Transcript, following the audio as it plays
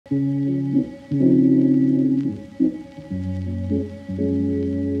Hey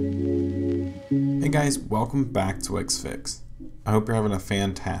guys, welcome back to XFix. I hope you're having a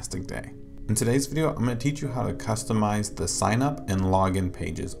fantastic day. In today's video, I'm going to teach you how to customize the sign up and login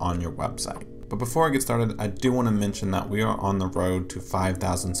pages on your website. But before I get started, I do want to mention that we are on the road to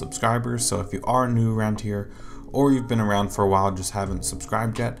 5,000 subscribers. So if you are new around here or you've been around for a while, just haven't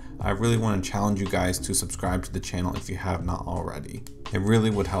subscribed yet, I really want to challenge you guys to subscribe to the channel if you have not already. It really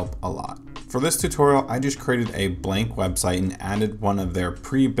would help a lot. For this tutorial, I just created a blank website and added one of their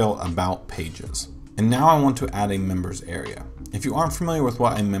pre-built about pages. And now I want to add a members area. If you aren't familiar with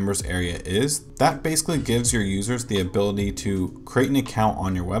what a members area is, that basically gives your users the ability to create an account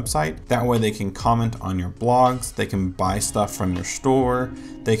on your website. That way they can comment on your blogs, they can buy stuff from your store,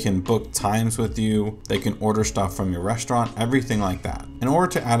 they can book times with you, they can order stuff from your restaurant, everything like that. In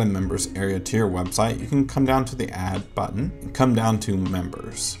order to add a members area to your website, you can come down to the add button and come down to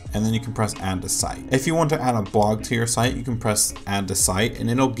members, and then you can press add to site. If you want to add a blog to your site, you can press add to site and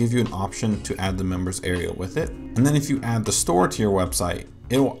it'll give you an option to add the members area with it. And then if you add the store to your website,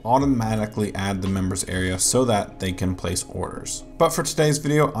 it will automatically add the members area so that they can place orders. But for today's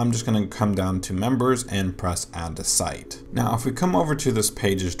video, I'm just going to come down to members and press add to site. Now, if we come over to this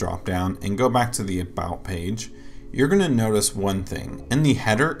pages drop down and go back to the about page, you're going to notice one thing. In the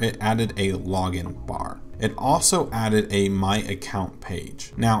header, it added a login bar. It also added a my account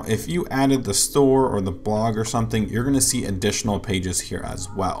page. Now, if you added the store or the blog or something, you're going to see additional pages here as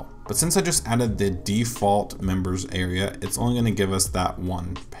well. But since I just added the default members area, it's only going to give us that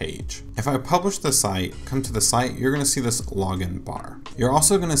one page. If I publish the site, come to the site, you're going to see this login bar. You're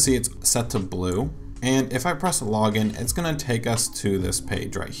also going to see it's set to blue. And if I press login, it's going to take us to this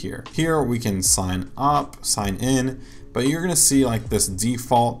page right here. Here we can sign up, sign in, but you're going to see like this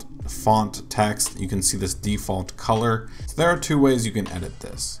default font text. You can see this default color. So there are two ways you can edit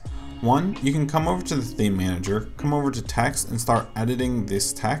this. One, you can come over to the theme manager, come over to text and start editing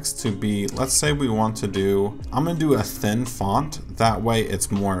this text to be, let's say we want to do, I'm going to do a thin font. That way it's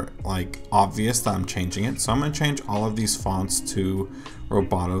more like obvious that I'm changing it. So I'm going to change all of these fonts to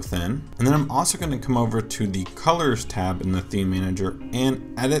Roboto thin. And then I'm also going to come over to the colors tab in the theme manager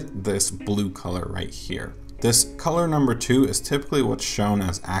and edit this blue color right here. This color number 2 is typically what's shown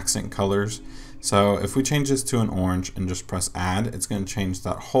as accent colors. So if we change this to an orange and just press add, it's going to change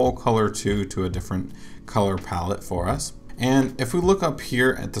that whole color 2 to a different color palette for us. And if we look up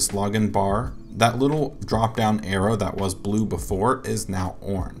here at this login bar, that little drop down arrow that was blue before is now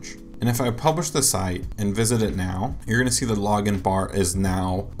orange. And if I publish the site and visit it now, you're going to see the login bar is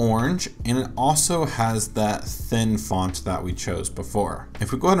now orange, and it also has that thin font that we chose before.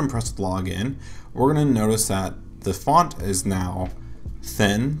 If we go ahead and press login, we're going to notice that the font is now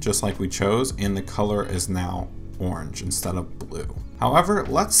thin, just like we chose, and the color is now orange instead of blue. However,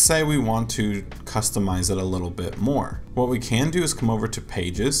 let's say we want to customize it a little bit more. What we can do is come over to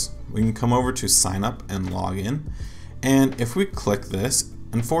pages. We can come over to sign up and login. And if we click this,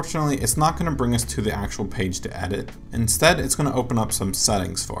 unfortunately, it's not going to bring us to the actual page to edit. Instead, it's going to open up some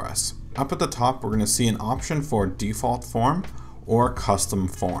settings for us. Up at the top, we're going to see an option for default form or custom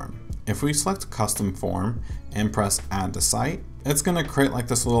form. If we select custom form and press add to site, it's going to create like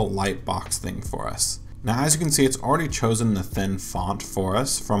this little light box thing for us. Now, as you can see, it's already chosen the thin font for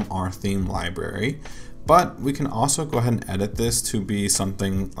us from our theme library, but we can also go ahead and edit this to be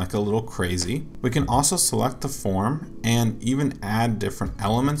something like a little crazy. We can also select the form and even add different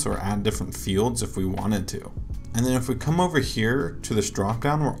elements or add different fields if we wanted to. And then if we come over here to this drop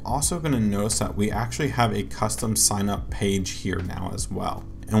down, we're also going to notice that we actually have a custom sign up page here now as well.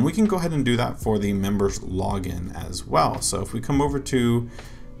 And we can go ahead and do that for the members login as well. So if we come over to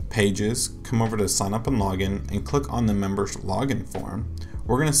pages, come over to sign up and login and click on the members login form,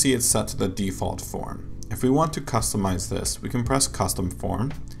 we're going to see it's set to the default form. If we want to customize this, we can press custom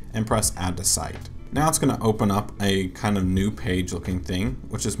form and press add to site. Now it's going to open up a kind of new page looking thing,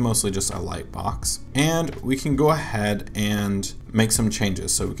 which is mostly just a light box. And we can go ahead and make some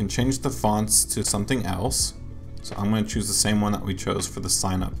changes. So we can change the fonts to something else. So I'm going to choose the same one that we chose for the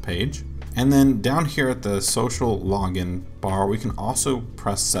sign up page. And then down here at the social login bar, we can also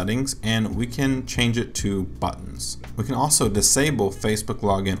press settings and we can change it to buttons. We can also disable Facebook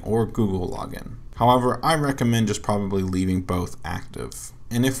login or Google login. However, I recommend just probably leaving both active.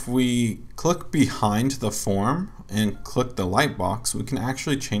 And if we click behind the form and click the light box, we can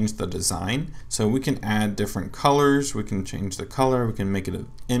actually change the design. So we can add different colors, we can change the color, we can make it an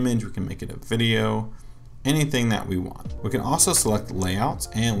image, we can make it a video, anything that we want. We can also select layouts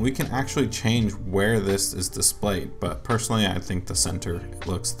and we can actually change where this is displayed, but personally I think the center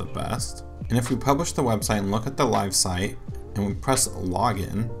looks the best. And if we publish the website and look at the live site and we press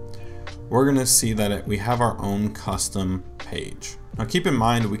login, we're gonna see that we have our own custom page. Now keep in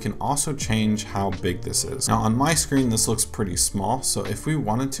mind, we can also change how big this is. Now on my screen, this looks pretty small. So if we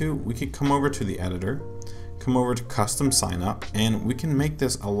wanted to, we could come over to the editor, come over to custom sign up, and we can make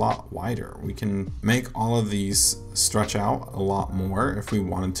this a lot wider. We can make all of these stretch out a lot more if we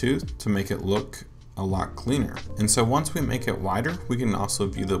wanted to make it look a lot cleaner. And so once we make it wider, we can also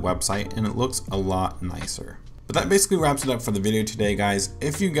view the website and it looks a lot nicer. But that basically wraps it up for the video today, guys.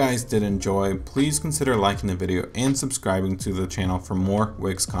 If you guys did enjoy, please consider liking the video and subscribing to the channel for more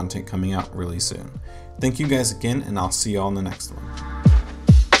Wix content coming out really soon. Thank you guys again, and I'll see you all in the next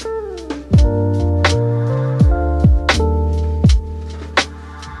one.